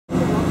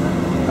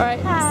Right,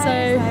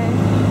 so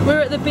we're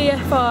at the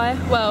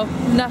BFI. Well,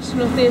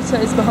 National Theatre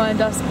is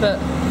behind us, but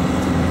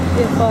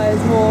BFI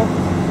is more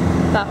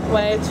that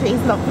way. The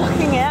tree's not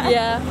blocking it.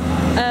 Yeah.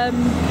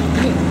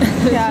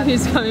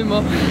 Who's coming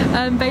more?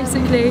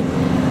 Basically,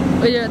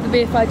 we're at the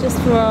BFI just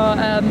for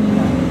our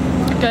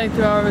going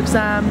through our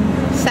exam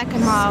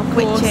Second half,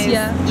 course, which is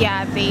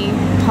the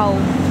whole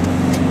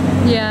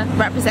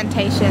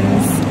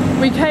representations.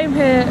 We came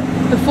here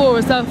before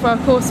as well for our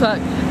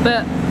coursework,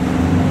 but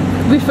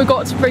we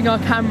forgot to bring our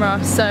camera,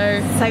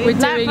 so we're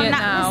doing it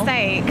now.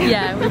 Mistake.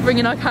 Yeah, we're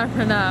bringing our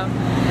camera now.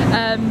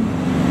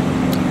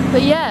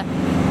 But yeah,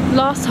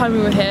 last time we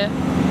were here,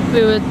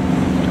 we were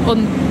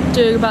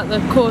doing about the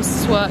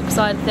coursework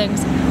side of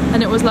things,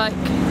 and it was like,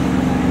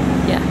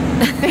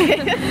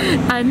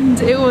 and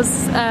it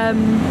was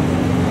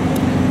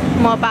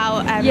more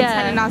about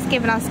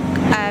giving us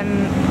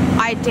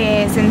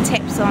ideas and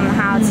tips on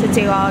how to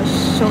do our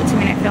short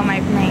 2-minute film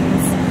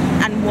openings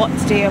and what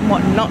to do and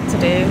what not to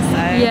do. So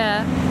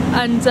yeah,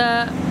 and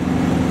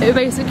it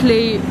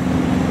basically,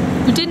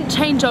 we didn't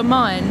change our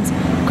minds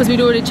because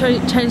we'd already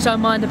changed our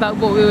mind about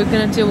what we were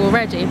going to do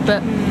already,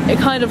 but it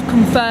kind of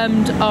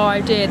confirmed our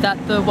idea that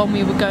the one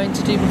we were going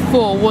to do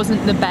before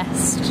wasn't the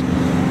best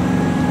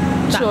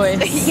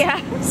choice. Yeah,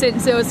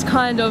 since it was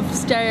kind of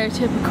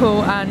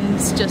stereotypical and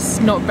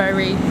just not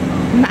very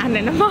man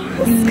in a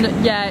mask.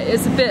 Yeah,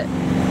 it's a bit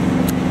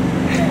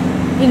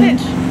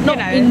not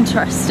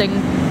interesting,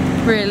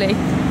 really.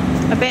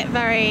 A bit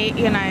very,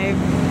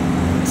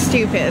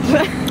 stupid.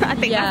 I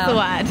think that's the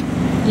word.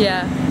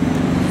 Yeah.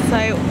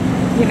 So,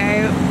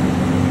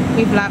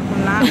 we've learnt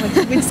from that.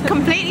 We're just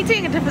completely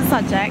doing a different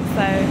subject,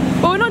 so...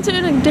 Well, we're not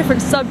doing a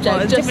different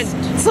subject, just a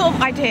different sort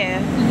of idea.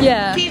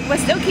 Yeah. We're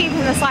still keeping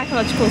the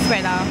psychological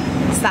thriller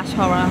 /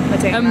 horror. We're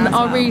doing that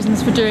our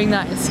reasons for doing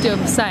that is still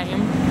the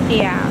same.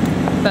 Yeah.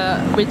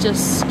 But we're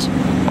just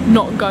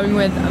not going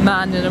with a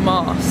man in a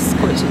mask,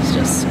 which is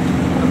just...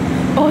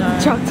 Or the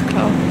drugs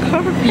club.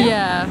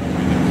 Yeah.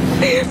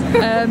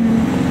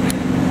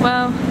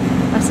 Well,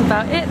 that's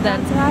about it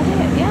then. That's about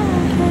it, yeah.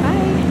 Okay.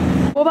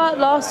 Bye. What about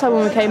last time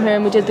when we came here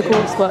and we did the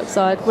coursework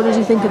side? What did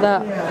you think of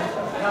that?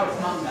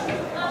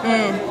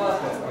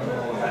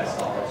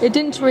 It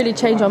didn't really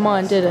change our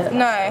mind, did it?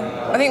 No,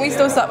 I think we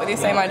still stuck with the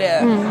same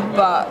idea,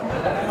 but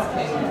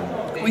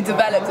we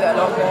developed it a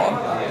lot more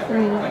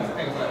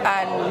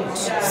and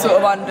sort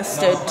of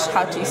understood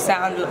how to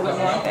sound a little bit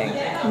more, I think.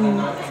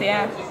 So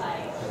yeah,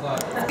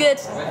 it's good.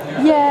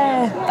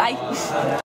 Yeah. Bye.